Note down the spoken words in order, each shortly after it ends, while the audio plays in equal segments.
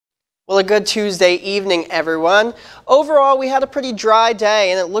Well, a good Tuesday evening, everyone. Overall, we had a pretty dry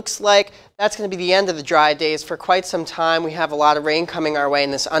day, and it looks like that's going to be the end of the dry days for quite some time. We have a lot of rain coming our way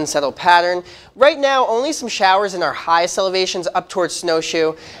in this unsettled pattern. Right now, only some showers in our highest elevations up towards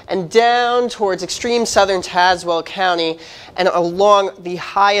Snowshoe and down towards extreme southern Tazewell County and along the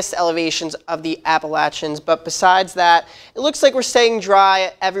highest elevations of the Appalachians. But besides that, it looks like we're staying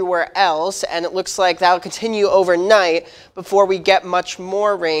dry everywhere else, and it looks like that'll continue overnight before we get much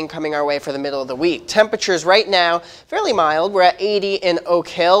more rain coming our way for the middle of the week. Temperatures right now fairly mild. We're at 80 in Oak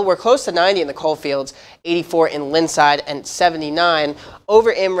Hill. We're close to 90 in the Coalfields, 84 in Linside, and 79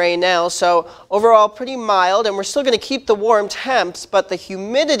 over in Raynell. So overall pretty mild, and we're still going to keep the warm temps, but the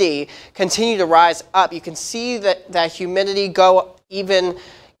humidity continue to rise up. You can see that humidity go even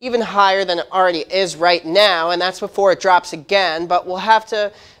higher than it already is right now, and that's before it drops again. But we'll have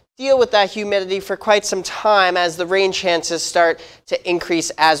to deal with that humidity for quite some time as the rain chances start to increase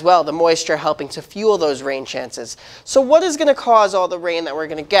as well, the moisture helping to fuel those rain chances. So what is going to cause all the rain that we're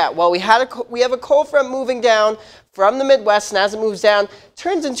going to get? Well, we have a cold front moving down from the Midwest, and as it moves down,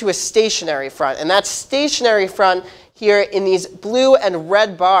 turns into a stationary front. And that stationary front here in these blue and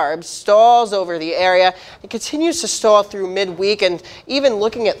red barbs stalls over the area and continues to stall through midweek. And even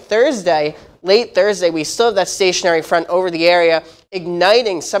looking at Thursday, late Thursday, we still have that stationary front over the area,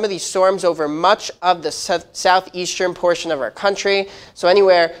 igniting some of these storms over much of the southeastern portion of our country. So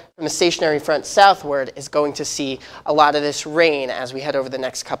anywhere from the stationary front southward is going to see a lot of this rain as we head over the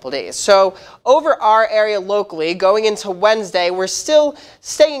next couple days. So over our area locally, going into Wednesday, we're still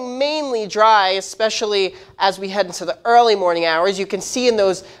staying mainly dry, especially as we head into the early morning hours. You can see in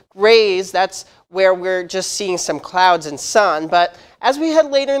those grays, that's where we're just seeing some clouds and sun. But as we head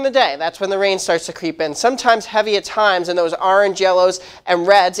later in the day, that's when the rain starts to creep in, sometimes heavy at times, and those orange, yellows, and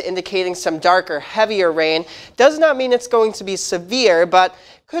reds indicating some darker, heavier rain. Does not mean it's going to be severe, but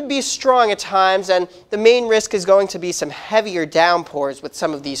could be strong at times, and the main risk is going to be some heavier downpours with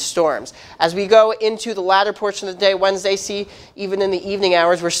some of these storms. As we go into the latter portion of the day, Wednesday, see even in the evening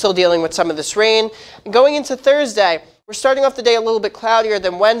hours, we're still dealing with some of this rain. And going into Thursday, we're starting off the day a little bit cloudier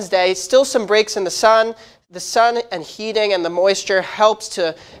than Wednesday, still some breaks in the sun. The sun and heating and the moisture helps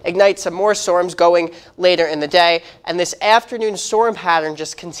to ignite some more storms going later in the day. And this afternoon storm pattern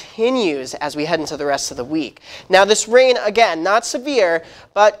just continues as we head into the rest of the week. Now this rain, again, not severe,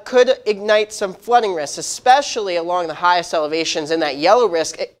 but could ignite some flooding risks, especially along the highest elevations in that yellow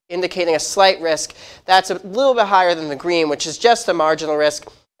risk, indicating a slight risk. That's a little bit higher than the green, which is just a marginal risk.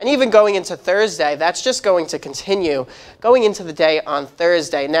 And even going into Thursday, that's just going to continue going into the day on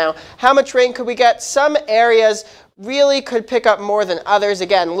Thursday. Now, how much rain could we get? Some areas really could pick up more than others.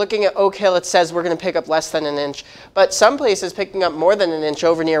 Again, looking at Oak Hill, it says we're going to pick up less than an inch. But some places picking up more than an inch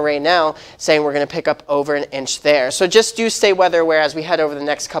over near Raynell, saying we're going to pick up over an inch there. So just do stay weather aware as we head over the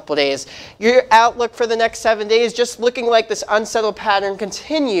next couple days. Your outlook for the next 7 days, just looking like this unsettled pattern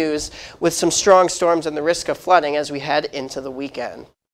continues with some strong storms and the risk of flooding as we head into the weekend.